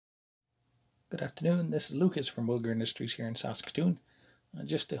Good afternoon, this is Lucas from Wilger Industries here in Saskatoon.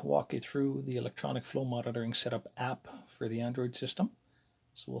 Just to walk you through the electronic flow monitoring setup app for the Android system.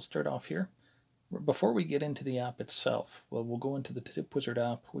 So we'll start off here. Before we get into the app itself, we'll go into the Tip Wizard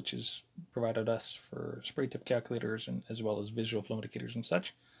app, which is provided us for spray tip calculators and as well as visual flow indicators and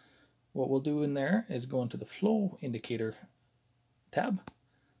such. What we'll do in there is go into the flow indicator tab,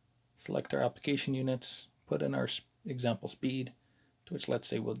 select our application units, put in our example speed, to which let's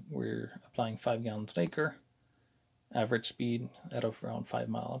say we're applying 5 gallons an acre, average speed at around 5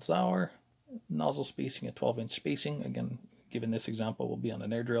 miles an hour, nozzle spacing at 12-inch spacing, again, given this example will be on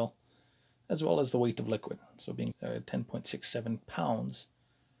an air drill, as well as the weight of liquid, so being 10.67 pounds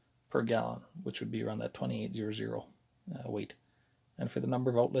per gallon, which would be around that 2800 weight. And for the number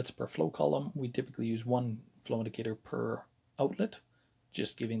of outlets per flow column, we typically use one flow indicator per outlet,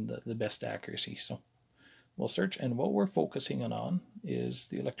 just giving the best accuracy. So we'll search, and what we're focusing on is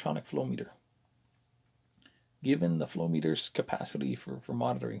the electronic flow meter. Given the flow meter's capacity for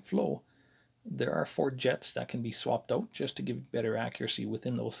monitoring flow, there are 4 jets that can be swapped out just to give better accuracy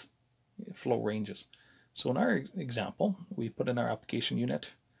within those flow ranges. So in our example, we put in our application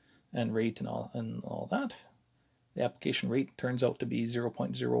unit and rate and all that. The application rate turns out to be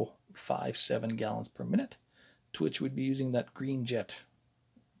 0.057 gallons per minute, to which we'd be using that green jet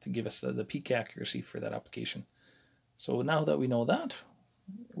to give us the peak accuracy for that application. So now that we know that,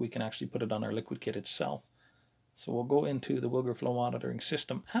 we can actually put it on our liquid kit itself. So we'll go into the Wilger Flow Monitoring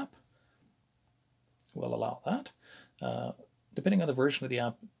System app. We'll allow that. Depending on the version of the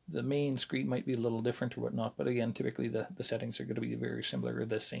app, the main screen might be a little different or whatnot, but again, typically the settings are going to be very similar or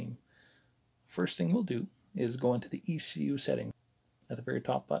the same. First thing we'll do is go into the ECU setting. At the very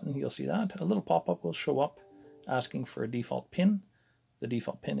top button, you'll see that. A little pop-up will show up asking for a default pin. The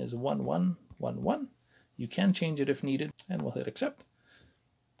default pin is 1111. You can change it if needed, and we'll hit accept.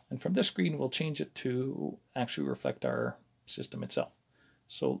 And from this screen, we'll change it to actually reflect our system itself.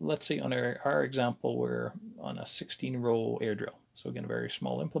 So let's say on our example, we're on a 16-row air drill. So again, a very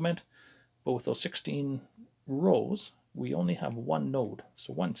small implement. But with those 16 rows, we only have one node.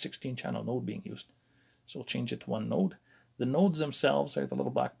 So one 16-channel node being used. So we'll change it to one node. The nodes themselves are the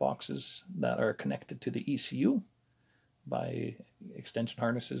little black boxes that are connected to the ECU by extension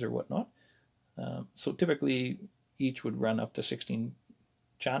harnesses or whatnot. So typically each would run up to 16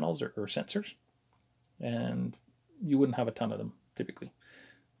 channels or sensors, and you wouldn't have a ton of them typically.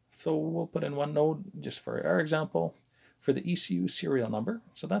 So we'll put in one node just for our example for the ECU serial number.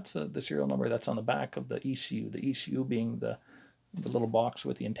 So that's the serial number that's on the back of the ECU being the little box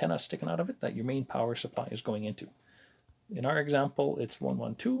with the antenna sticking out of it that your main power supply is going into. In our example, it's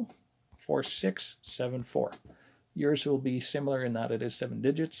 1124674. Yours will be similar in that it is 7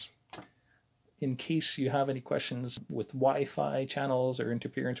 digits. In case you have any questions with Wi-Fi channels or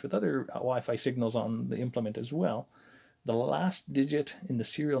interference with other Wi-Fi signals on the implement as well, the last digit in the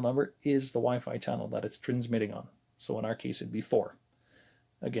serial number is the Wi-Fi channel that it's transmitting on. So in our case, it'd be 4.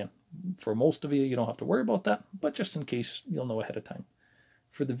 Again, for most of you, you don't have to worry about that, but just in case, you'll know ahead of time.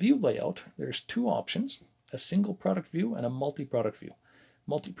 For the view layout, there's 2 options, a single product view and a multi-product view.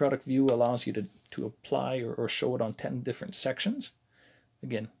 Multi-product view allows you to apply or show it on 10 different sections.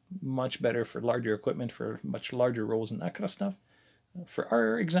 Again, much better for larger equipment, for much larger rows and that kind of stuff. For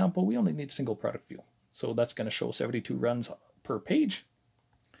our example, we only need single product view. So that's going to show 72 runs per page.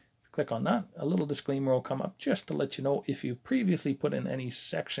 Click on that. A little disclaimer will come up just to let you know if you've previously put in any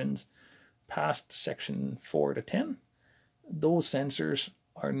sections past section 4 to 10, those sensors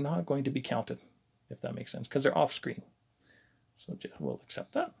are not going to be counted, if that makes sense, because they're off screen. So we'll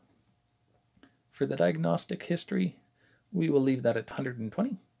accept that. For the diagnostic history, we will leave that at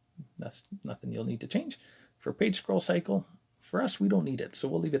 120. That's nothing you'll need to change. For page scroll cycle, for us, we don't need it, so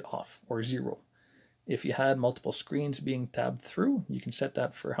we'll leave it off or 0. If you had multiple screens being tabbed through, you can set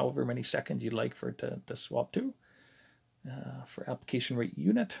that for however many seconds you'd like for it to swap to. For application rate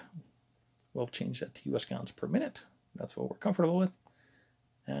unit, we'll change that to US gallons per minute. That's what we're comfortable with.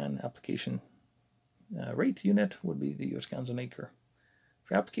 And application rate unit would be the US gallons an acre.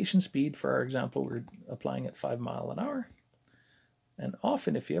 For application speed, for our example, we're applying at 5 miles an hour. And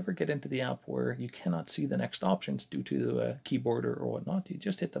often, if you ever get into the app where you cannot see the next options due to a keyboard or whatnot, you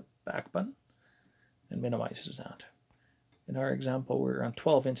just hit the back button and minimizes that. In our example, we're on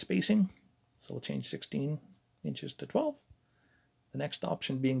 12-inch spacing, so we'll change 16 inches to 12. The next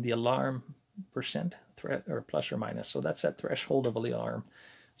option being the alarm percent or plus or minus. So that's that threshold of the alarm.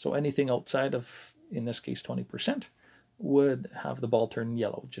 So anything outside of, in this case, 20% would have the ball turn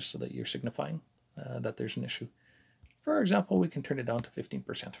yellow, just so that you're signifying that there's an issue. For example, we can turn it down to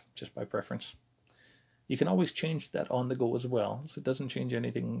 15%, just by preference. You can always change that on the go as well, so it doesn't change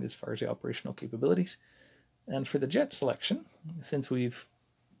anything as far as the operational capabilities. And for the jet selection, since we've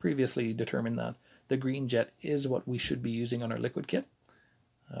previously determined that the green jet is what we should be using on our liquid kit,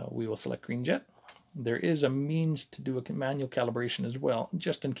 we will select green jet. There is a means to do a manual calibration as well,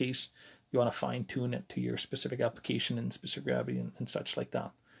 just in case you want to fine tune it to your specific application and specific gravity and such like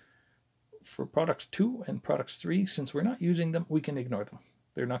that. For products 2 and products 3, since we're not using them, we can ignore them.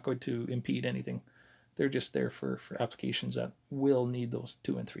 They're not going to impede anything. They're just there for applications that will need those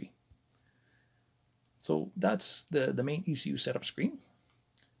 2 and 3. So that's the main ECU setup screen.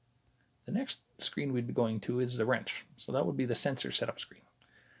 The next screen we'd be going to is the wrench. So that would be the sensor setup screen.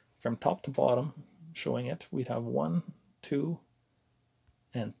 From top to bottom, showing it, we'd have 1, 2,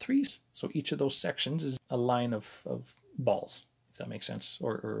 and 3. So each of those sections is a line of balls, if that makes sense,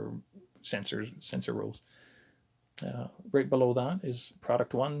 or sensor rows. Right below that is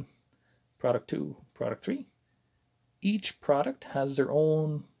product 1, product 2, product 3. Each product has their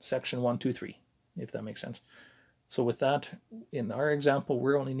own section 1, 2, 3, if that makes sense. So with that, in our example,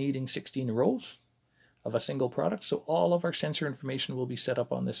 we're only needing 16 rows of a single product, so all of our sensor information will be set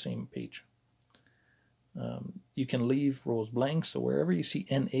up on this same page. You can leave rows blank, so wherever you see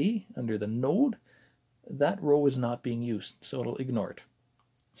NA under the node, that row is not being used, so it'll ignore it.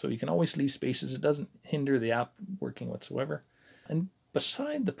 So you can always leave spaces. It doesn't hinder the app working whatsoever. And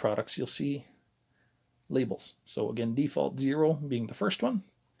beside the products, you'll see labels. So again, default 0 being the first one.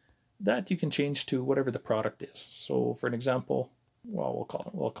 That you can change to whatever the product is. So for an example, well,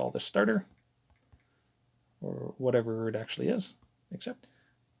 we'll call this starter, or whatever it actually is, except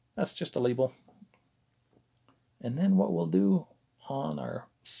that's just a label. And then what we'll do on our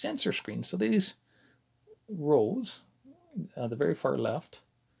sensor screen, so these rows, the very far left,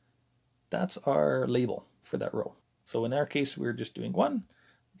 that's our label for that row. So in our case, we're just doing 1.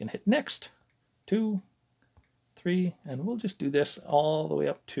 We can hit next, 2, 3, and we'll just do this all the way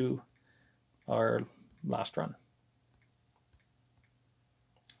up to our last run.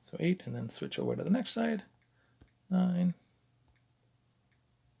 So 8, and then switch over to the next side, 9.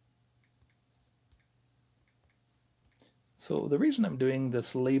 So the reason I'm doing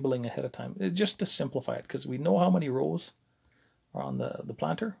this labeling ahead of time is just to simplify it, because we know how many rows are on the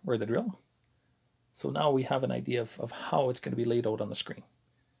planter or the drill. So now we have an idea of how it's going to be laid out on the screen.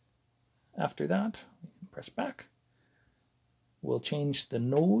 After that, we can press back. We'll change the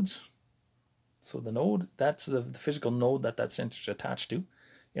nodes. So the node, that's the physical node that sensor is attached to.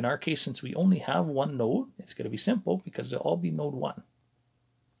 In our case, since we only have one node, it's going to be simple because they'll all be node 1.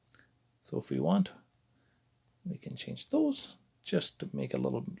 So if we want, we can change those just to make it a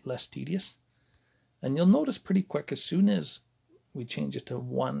little less tedious. And you'll notice pretty quick, as soon as we change it to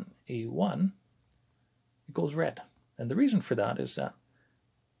 1A1, it goes red. And the reason for that is that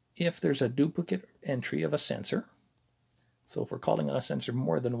if there's a duplicate entry of a sensor, so if we're calling on a sensor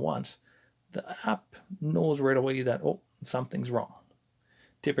more than once, the app knows right away that, oh, something's wrong.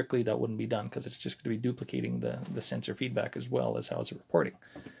 Typically that wouldn't be done because it's just going to be duplicating the sensor feedback as well as how it's reporting.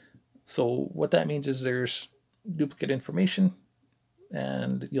 So what that means is there's duplicate information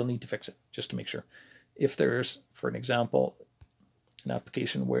and you'll need to fix it just to make sure. If there's, for an example, an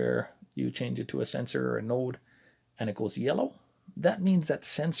application where you change it to a sensor or a node and it goes yellow, that means that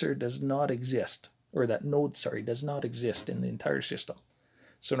sensor does not exist, or that node, sorry, does not exist in the entire system.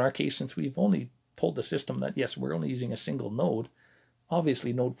 So in our case, since we've only told the system that, yes, we're only using a single node,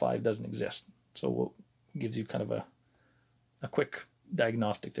 obviously node 5 doesn't exist. So it gives you kind of a quick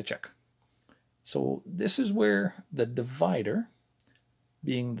diagnostic to check. So this is where the divider,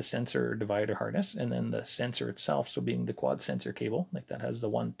 being the sensor divider harness, and then the sensor itself, so being the quad sensor cable, like that has the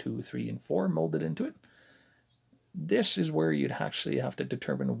 1, 2, 3, and 4 molded into it. This is where you'd actually have to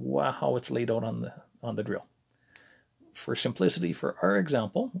determine how it's laid out on the drill. For simplicity, for our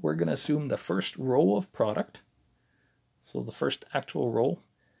example, we're going to assume the first row of product. So the first actual row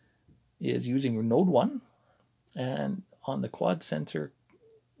is using node 1, and on the quad sensor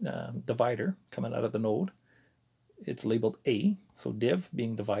divider coming out of the node, it's labeled A, so div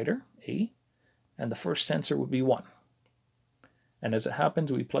being divider, A, and the first sensor would be 1. And as it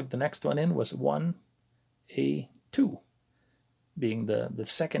happens, we plug the next one in, was 1A2, being the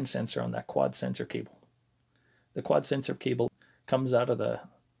second sensor on that quad sensor cable. The quad sensor cable comes out of the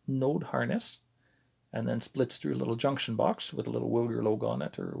node harness and then splits through a little junction box with a little Wilger logo on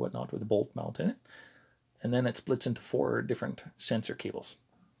it or whatnot with a bolt mount in it. And then it splits into 4 different sensor cables.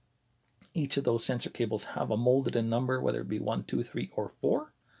 Each of those sensor cables have a molded in number, whether it be 1, 2, 3, or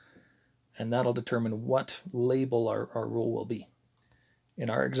 4. And that'll determine what label our row will be. In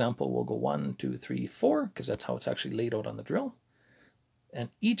our example, we'll go 1, 2, 3, 4, because that's how it's actually laid out on the drill. And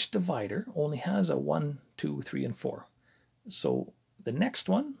each divider only has a 1, 2, 3, and 4. So the next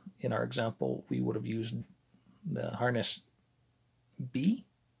one, in our example, we would have used the harness B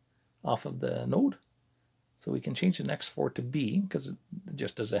off of the node. So we can change the next 4 to B, because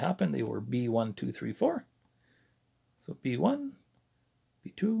just as it happened, they were B1, 2, 3, 4. So B1,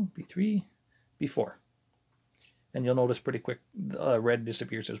 B2, B3, B4. And you'll notice pretty quick red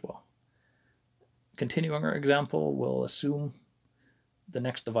disappears as well. Continuing our example, we'll assume the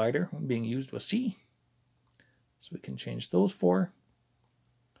next divider being used was C. So we can change those 4.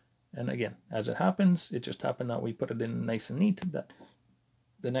 And again, as it happens, it just happened that we put it in nice and neat that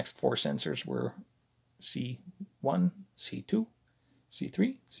the next 4 sensors were C1, C2,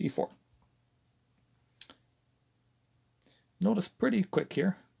 C3, C4. Notice pretty quick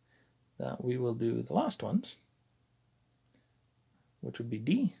here that we will do the last ones, which would be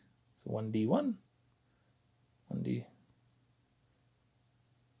D. So 1D1, 1D2,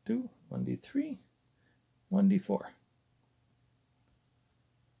 1D3, 1D4.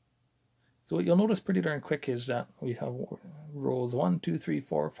 So what you'll notice pretty darn quick is that we have rows 1, 2, 3,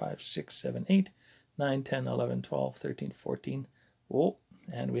 4, 5, 6, 7, 8, 9, 10, 11, 12, 13, 14. Oh,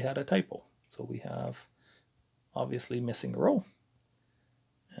 and we had a typo. So we have obviously missing a row.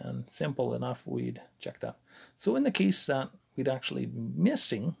 And simple enough, we'd check that. So in the case that we'd actually be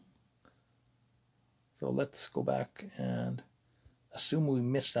missing, so let's go back and assume we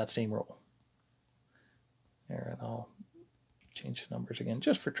missed that same row. There, and I'll change the numbers again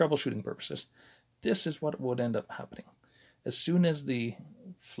just for troubleshooting purposes. This is what would end up happening. As soon as the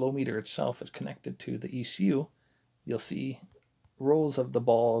flow meter itself is connected to the ECU, you'll see rows of the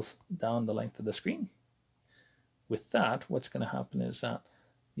balls down the length of the screen. With that, what's going to happen is that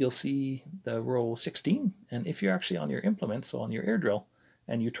you'll see the row 16, and if you're actually on your implement, so on your air drill,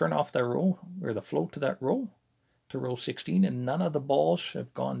 and you turn off that row, or the flow to that row, to row 16, and none of the balls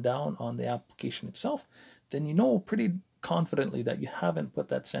have gone down on the application itself, then you know pretty confidently that you haven't put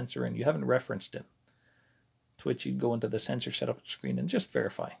that sensor in, you haven't referenced it. To which you'd go into the sensor setup screen and just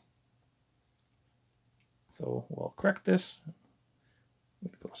verify. So we'll correct this.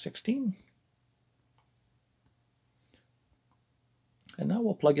 We'd go 16. And now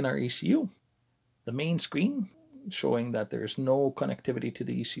we'll plug in our ECU. The main screen, showing that there's no connectivity to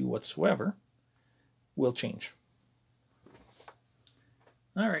the ECU whatsoever, will change.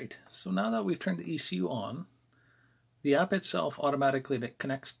 Alright, so now that we've turned the ECU on, the app itself automatically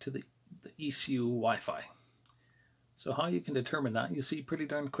connects to the ECU Wi-Fi. So how you can determine that, you see pretty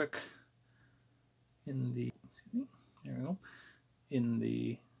darn quick in the, there we go, in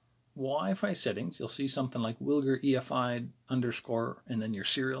the Wi-Fi settings, you'll see something like Wilger EFI underscore and then your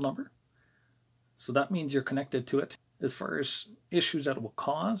serial number. So that means you're connected to it. As far as issues that it will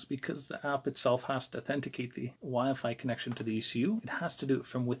cause, because the app itself has to authenticate the Wi-Fi connection to the ECU, it has to do it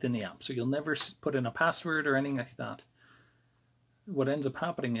from within the app. So you'll never put in a password or anything like that. What ends up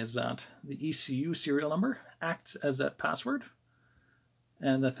happening is that the ECU serial number acts as that password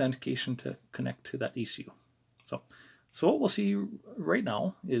and the authentication to connect to that ECU. So what we'll see right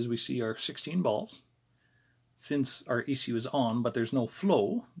now is we see our 16 balls. Since our ECU is on, but there's no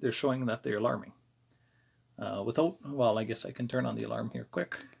flow, they're showing that they're alarming. Well, I guess I can turn on the alarm here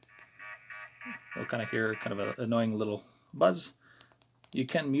quick. You'll kind of hear kind of an annoying little buzz. You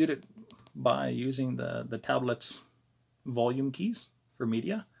can mute it by using the tablet's volume keys for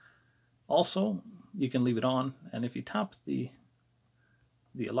media. Also, you can leave it on, and if you tap the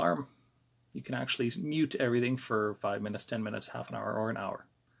alarm, you can actually mute everything for 5 minutes, 10 minutes, half an hour, or an hour,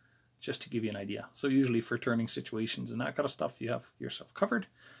 just to give you an idea. So usually for turning situations and that kind of stuff, you have yourself covered.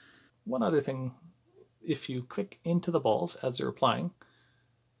 One other thing, if you click into the balls as they're applying,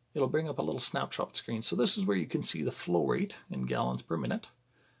 it'll bring up a little snapshot screen. So this is where you can see the flow rate in gallons per minute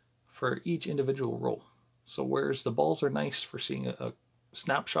for each individual row. So whereas the balls are nice for seeing a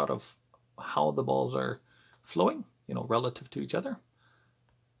snapshot of how the balls are flowing, relative to each other,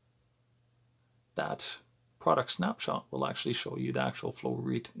 that product snapshot will actually show you the actual flow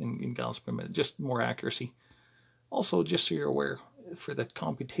rate in gallons per minute, just more accuracy. Also, just so you're aware, for the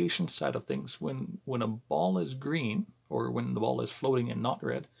computation side of things, when a ball is green, or when the ball is floating and not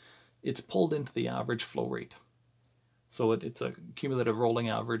red, it's pulled into the average flow rate. So it's a cumulative rolling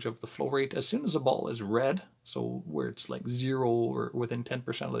average of the flow rate. As soon as a ball is red, so where it's like 0 or within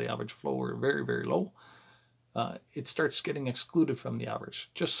 10% of the average flow, or very, very low, it starts getting excluded from the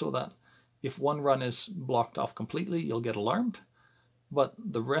average, just so that if one run is blocked off completely, you'll get alarmed, but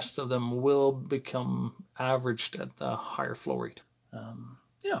the rest of them will become averaged at the higher flow rate.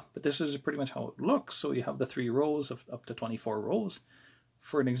 Yeah, but this is pretty much how it looks. So you have the 3 rows of up to 24 rows.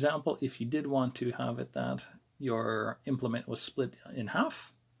 For an example, if you did want to have it that your implement was split in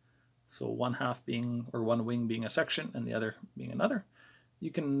half, so one half being, or one wing being a section and the other being another, you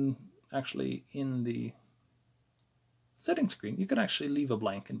can actually, in the setting screen, you can actually leave a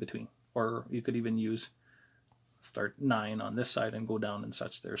blank in between, or you could even use start 9 on this side and go down and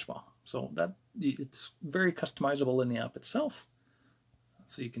such there as well. So that it's very customizable in the app itself,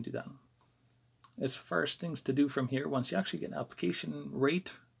 so you can do that. As far as things to do from here, once you actually get an application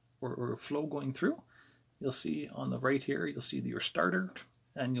rate or flow going through, you'll see on the right here, you'll see your starter,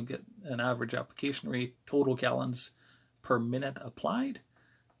 and you'll get an average application rate, total gallons per minute applied,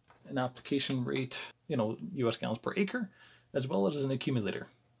 an application rate, US gallons per acre, as well as an accumulator.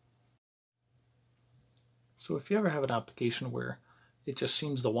 So if you ever have an application where it just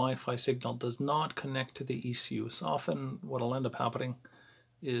seems the Wi-Fi signal does not connect to the ECU, so often what will end up happening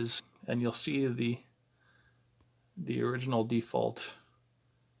is, and you'll see the original default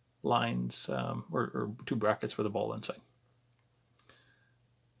lines, or 2 brackets with a ball inside.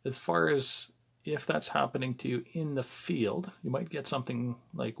 As far as if that's happening to you in the field, you might get something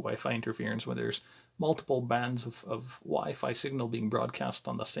like Wi-Fi interference where there's multiple bands of Wi-Fi signal being broadcast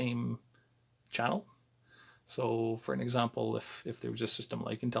on the same channel. So for an example, if there was a system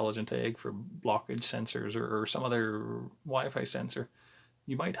like Intelligent Ag for blockage sensors or some other Wi-Fi sensor,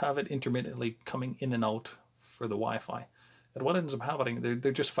 you might have it intermittently coming in and out for the Wi-Fi. And what ends up happening,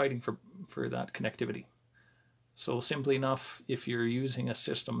 they're just fighting for that connectivity. So simply enough, if you're using a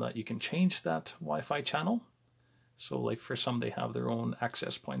system that you can change that Wi-Fi channel, so like for some they have their own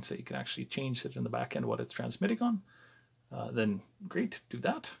access points that you can actually change it in the back end what it's transmitting on, then great, do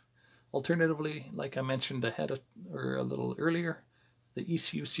that. Alternatively, like I mentioned or a little earlier, the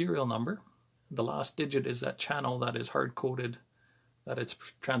ECU serial number, the last digit is that channel that is hard-coded that it's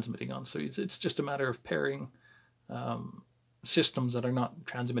transmitting on. So it's just a matter of pairing systems that are not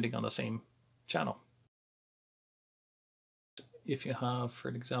transmitting on the same channel. If you have, for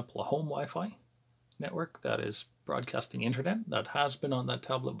example, a home Wi-Fi network that is broadcasting internet that has been on that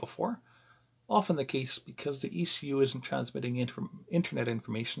tablet before, often the case because the ECU isn't transmitting internet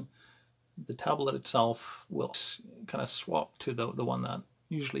information, the tablet itself will kind of swap to the one that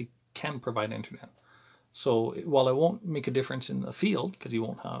usually can provide internet. So while it won't make a difference in the field because you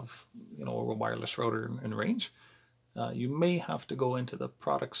won't have a wireless router in range, you may have to go into the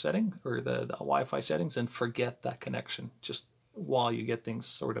product setting or the Wi-Fi settings and forget that connection just while you get things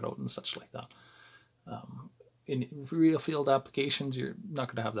sorted out and such like that. In real field applications, you're not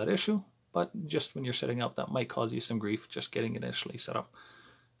going to have that issue, but just when you're setting up, that might cause you some grief just getting it initially set up.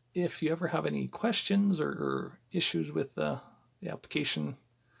 If you ever have any questions or issues with the application,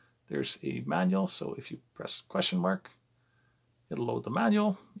 there's a manual. So if you press question mark, it'll load the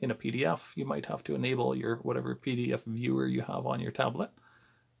manual in a PDF. You might have to enable your whatever PDF viewer you have on your tablet,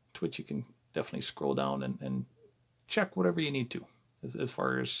 to which you can definitely scroll down and check whatever you need to as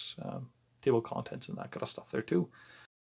far as table contents and that kind of stuff there too.